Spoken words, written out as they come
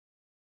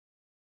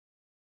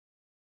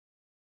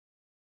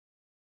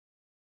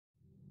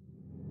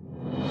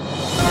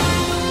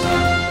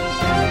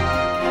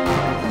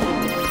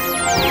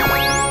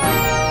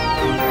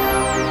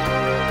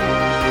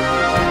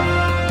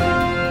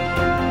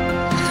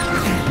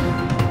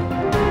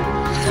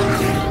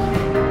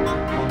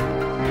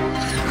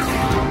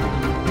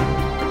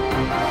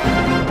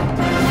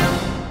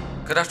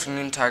Good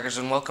afternoon, Tigers,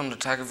 and welcome to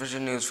Tiger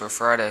Vision News for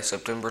Friday,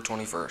 September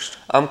 21st.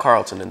 I'm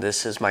Carlton, and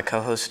this is my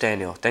co-host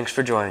Daniel. Thanks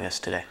for joining us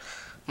today.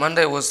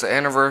 Monday was the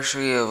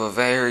anniversary of a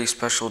very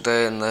special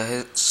day in the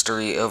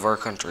history of our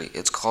country.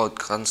 It's called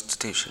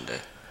Constitution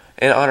Day.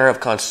 In honor of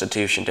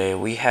Constitution Day,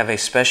 we have a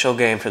special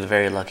game for the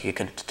very lucky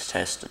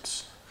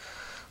contestants.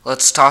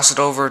 Let's toss it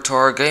over to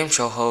our game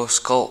show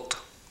host, Colt.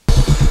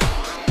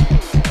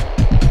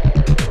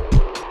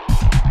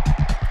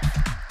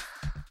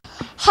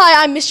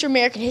 Hi, I'm Mr.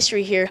 American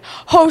History here,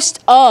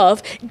 host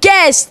of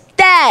Guess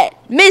That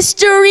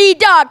Mystery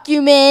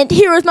Document.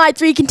 Here with my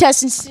three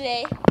contestants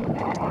today.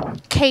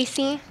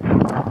 Casey,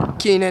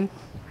 Keenan,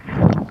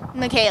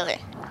 Michaela.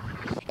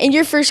 And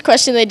your first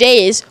question of the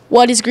day is,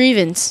 what is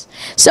grievance?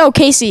 So,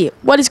 Casey,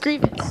 what is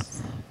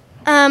grievance?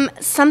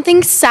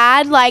 Something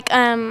sad, like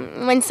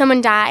when someone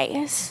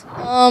dies.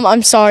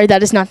 I'm sorry,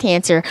 that is not the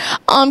answer.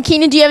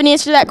 Keenan, do you have an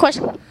answer to that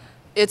question?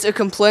 it's a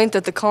complaint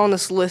that the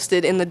colonists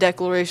listed in the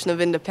Declaration of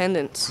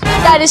Independence.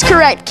 That is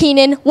correct,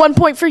 Keenan. 1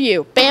 point for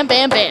you. Bam,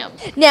 bam, bam.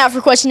 Now for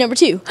question number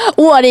 2.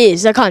 What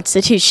is a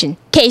constitution?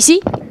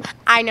 Casey?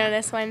 I know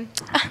this one.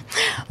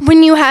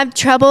 When you have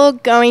trouble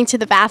going to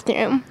the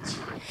bathroom.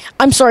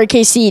 I'm sorry,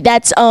 Casey.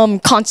 That's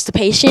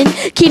constipation.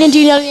 Keenan, do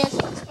you know the answer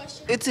to this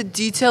question? It's a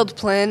detailed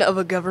plan of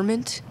a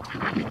government.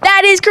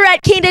 That is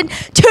correct, Keenan.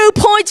 2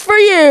 points for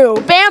you.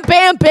 Bam,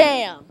 bam,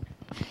 bam.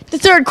 The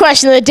third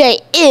question of the day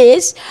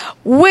is,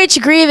 which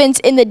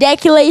grievance in the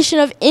Declaration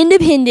of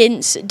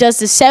Independence does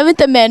the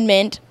 7th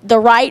Amendment, the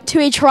right to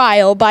a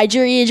trial by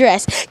jury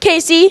address?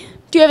 Casey,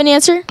 do you have an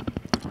answer?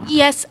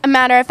 Yes, a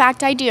matter of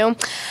fact, I do.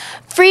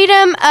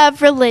 Freedom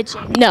of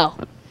religion. No.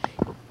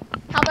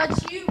 How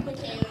about you,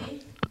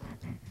 McKaylee?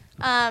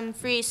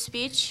 Free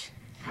speech.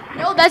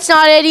 No, that's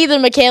not it either,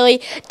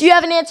 McKaylee. Do you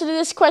have an answer to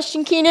this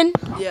question, Keenan?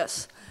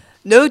 Yes.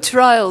 No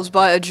trials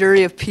by a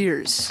jury of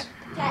peers.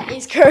 That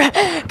is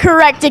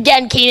correct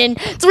again, Keenan.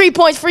 3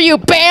 points for you.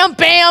 Bam,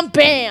 bam,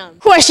 bam.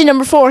 Question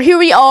number 4. Here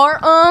we are.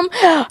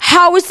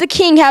 How is the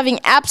king having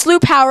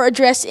absolute power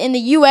addressed in the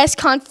U.S.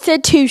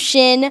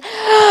 Constitution? Do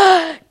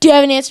you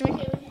have an answer,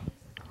 McKaylee?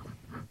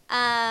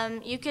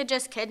 You could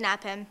just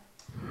kidnap him.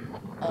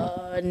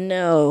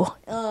 No.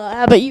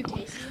 How about you,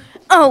 Casey?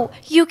 Oh,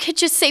 you could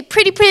just say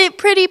pretty, pretty,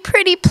 pretty,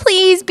 pretty,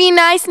 please be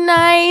nice,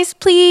 nice,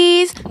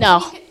 please. No.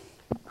 How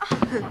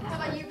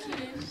about you,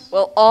 Keenan?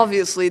 Well,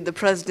 obviously, the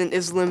president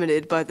is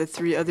limited by the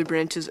 3 other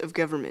branches of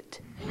government.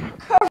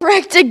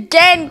 Correct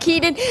again,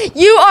 Keenan.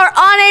 You are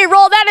on a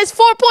roll. That is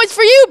 4 points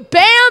for you.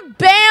 Bam,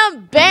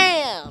 bam,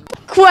 bam.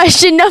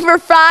 Question number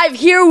 5.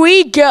 Here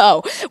we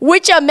go.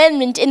 Which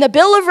amendment in the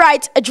Bill of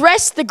Rights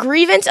addressed the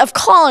grievance of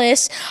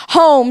colonists'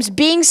 homes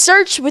being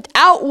searched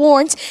without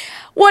warrants?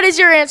 What is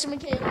your answer,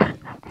 Michaela?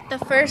 The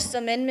First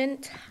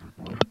Amendment.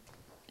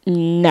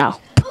 No.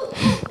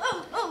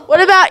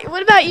 What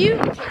about you,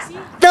 Casey?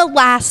 The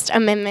Last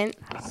Amendment.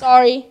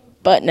 Sorry,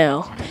 but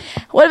no.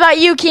 What about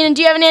you, Keenan?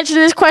 Do you have an answer to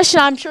this question?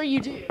 I'm sure you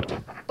do.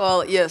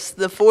 Well, yes,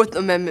 the 4th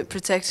Amendment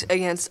protects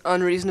against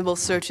unreasonable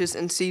searches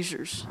and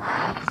seizures.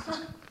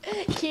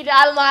 Keenan,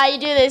 I don't know how you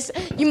do this.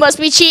 You must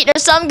be cheating or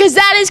something, because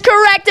that is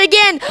correct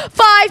again.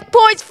 5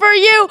 points for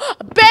you.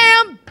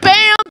 Bam,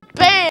 bam,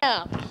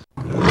 bam.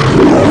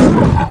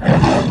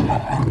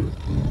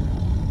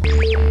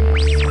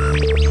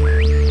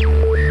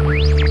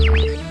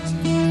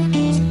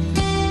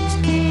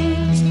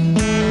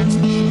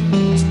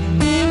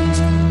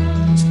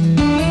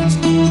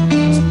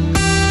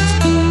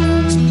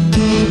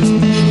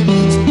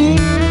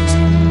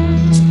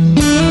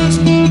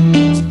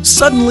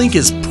 Suddenlink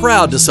is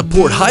proud to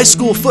support high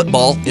school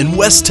football in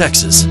West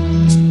Texas.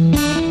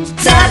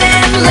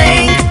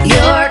 Suddenlink,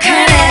 you're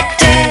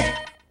connected.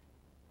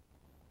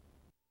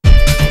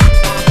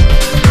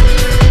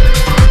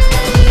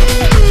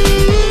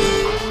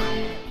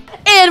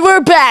 And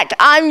we're back.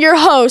 I'm your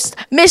host,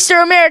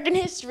 Mr. American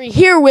History,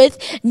 here with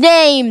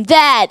Name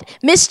That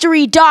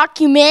Mystery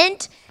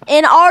Document.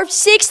 And our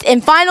 6th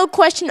and final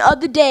question of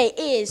the day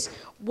is,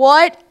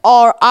 what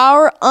are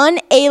our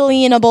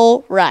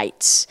unalienable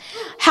rights?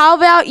 How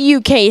about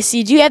you,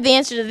 Casey? Do you have the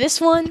answer to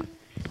this one?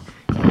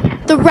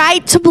 The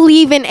right to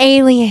believe in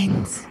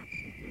aliens.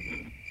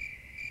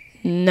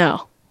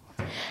 No.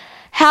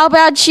 How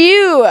about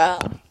you,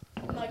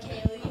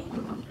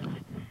 McKaylee?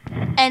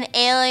 An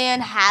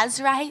alien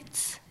has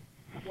rights?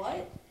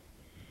 What?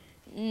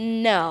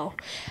 No.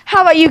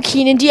 How about you,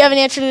 Keenan? Do you have an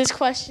answer to this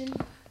question?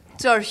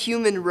 It's our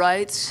human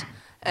rights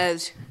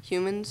as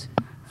humans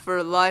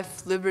for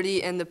life,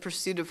 liberty, and the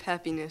pursuit of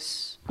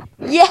happiness.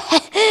 Yeah.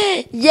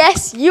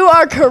 Yes, you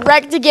are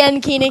correct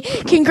again, Keenan.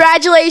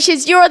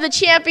 Congratulations, you are the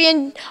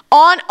champion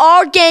on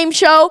our game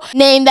show.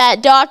 Name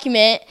That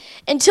Document.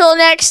 Until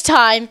next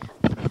time,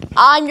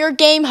 I'm your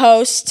game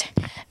host,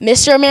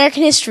 Mr.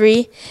 American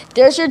History.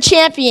 There's your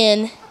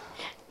champion,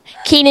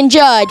 Keenan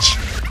Judge.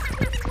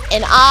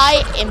 And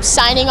I am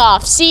signing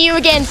off. See you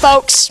again,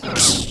 folks.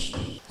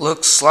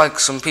 Looks like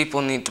some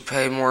people need to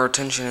pay more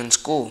attention in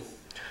school.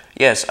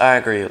 Yes, I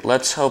agree.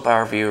 Let's hope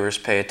our viewers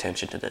pay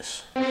attention to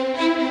this.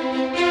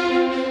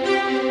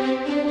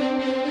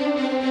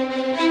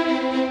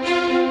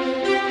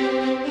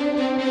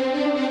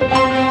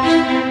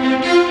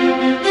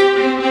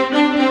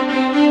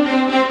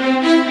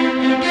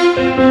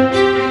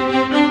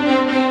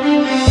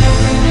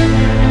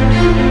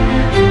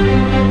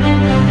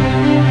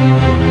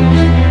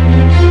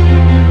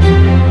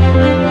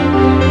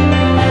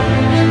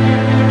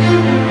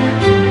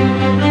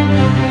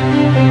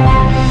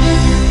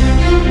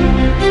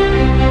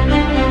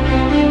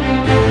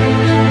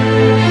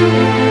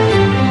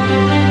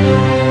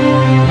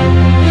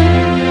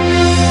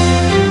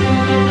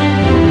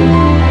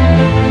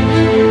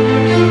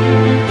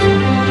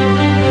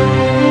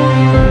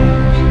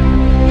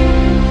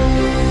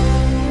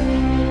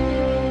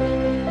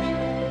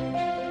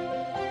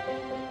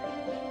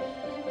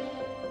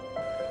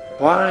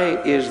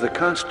 Why is the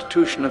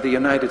Constitution of the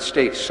United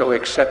States so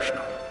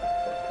exceptional?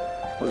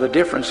 Well, the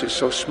difference is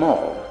so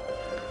small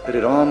that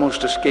it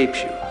almost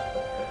escapes you.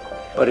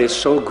 But it's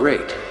so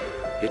great,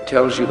 it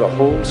tells you the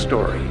whole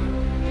story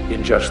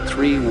in just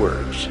 3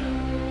 words.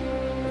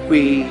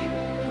 We,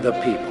 the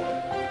people.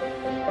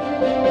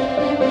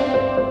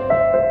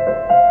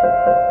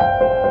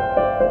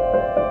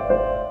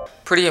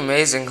 Pretty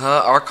amazing,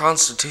 huh? Our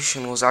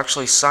Constitution was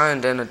actually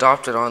signed and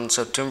adopted on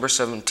September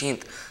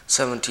 17th,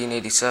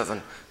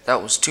 1787.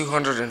 That was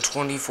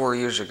 224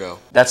 years ago.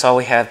 That's all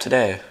we have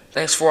today.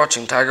 Thanks for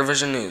watching Tiger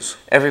Vision News.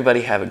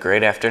 Everybody have a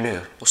great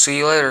afternoon. We'll see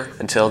you later.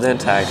 Until then,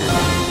 Tigers.